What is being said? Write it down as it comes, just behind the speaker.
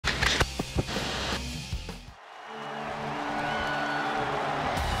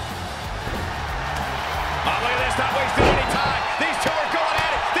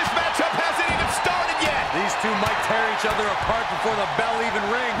tear each other apart before the bell even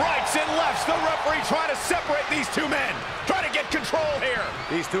rings. Rights and lefts. The referee trying to separate these two men. Trying to get control here.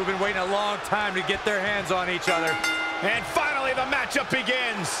 These two have been waiting a long time to get their hands on each other. And finally, the matchup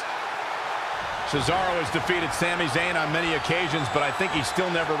begins. Cesaro has defeated Sami Zayn on many occasions, but I think he still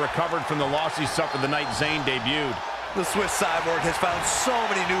never recovered from the loss he suffered the night Zayn debuted. The Swiss Cyborg has found so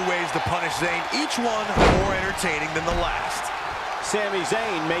many new ways to punish Zayn, each one more entertaining than the last. Sami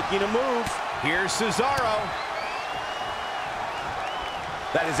Zayn making a move. Here's Cesaro.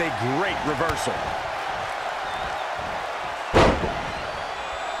 That is a great reversal.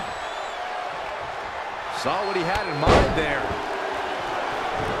 Saw what he had in mind there.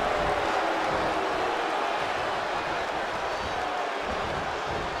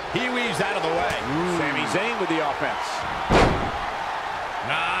 He weaves out of the way. Sami Zayn with the offense.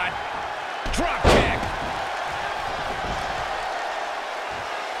 Drop kick.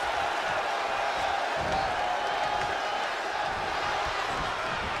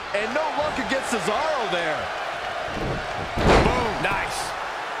 And no luck against Cesaro there. Boom. Nice.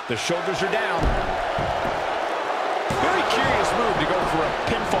 The shoulders are down. Very curious move to go for a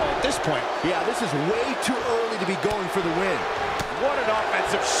pinfall at this point. Yeah, this is way too early to be going for the win. What an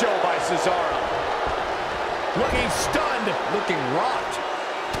offensive show by Cesaro. Looking stunned. Looking rocked.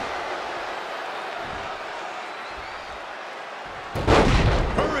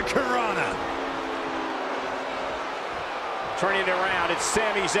 Hurricanrana. Turning it around, it's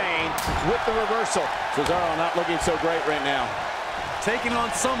Sami Zayn with the reversal. Cesaro not looking so great right now. Taking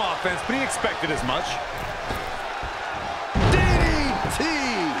on some offense, but he expected as much. DDT!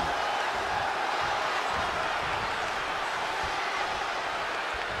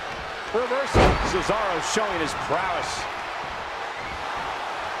 Reversal. Cesaro showing his prowess.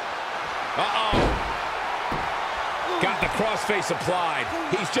 Got the crossface applied.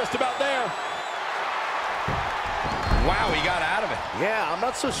 He's just about there. Wow, he got out of it. Yeah, I'm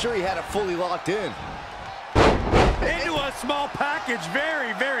not so sure he had it fully locked in. Into a small package.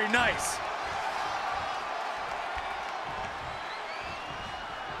 Very, very nice.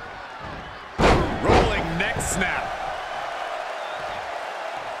 Rolling neck snap.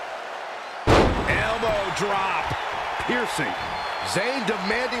 Elbow drop. Piercing. Zayn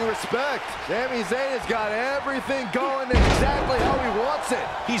demanding respect. Sami Zayn has got everything going exactly how he wants it.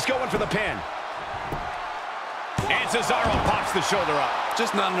 He's going for the pin. And Cesaro pops the shoulder up.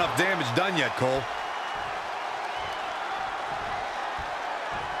 Just not enough damage done yet, Cole.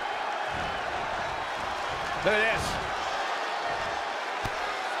 Look at this.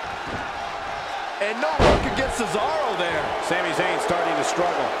 And no luck against Cesaro there. Sami Zayn starting to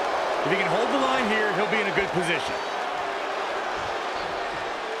struggle. If he can hold the line here, he'll be in a good position.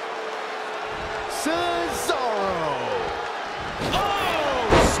 Cesaro.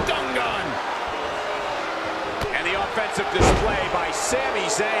 Oh, stun gun. And the offensive display by Sami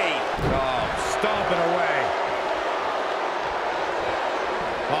Zayn. Oh, stomping away.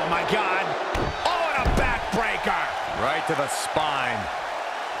 Oh, my God. Oh, and a backbreaker. Right to the spine.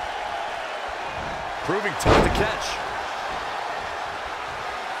 Proving tough to catch.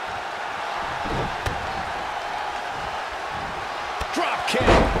 Drop kick.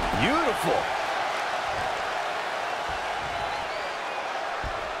 Beautiful.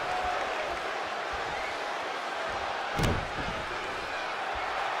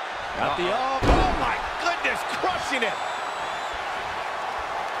 Got the up. Oh, my goodness, crushing it.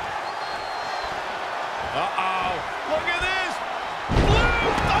 Uh-oh. Look at this. Blue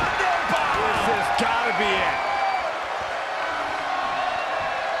Thunderbomb. This has got to be it.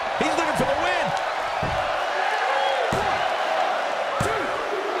 He's looking for the win.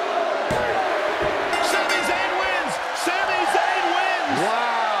 Sami Zayn wins. Sami Zayn wins.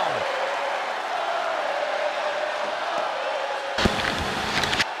 Wow.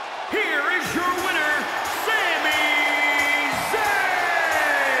 Here is your winner, Sami Zayn!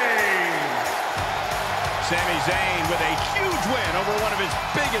 Sami Zayn with a huge win over one of his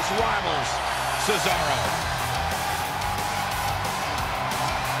biggest rivals, Cesaro.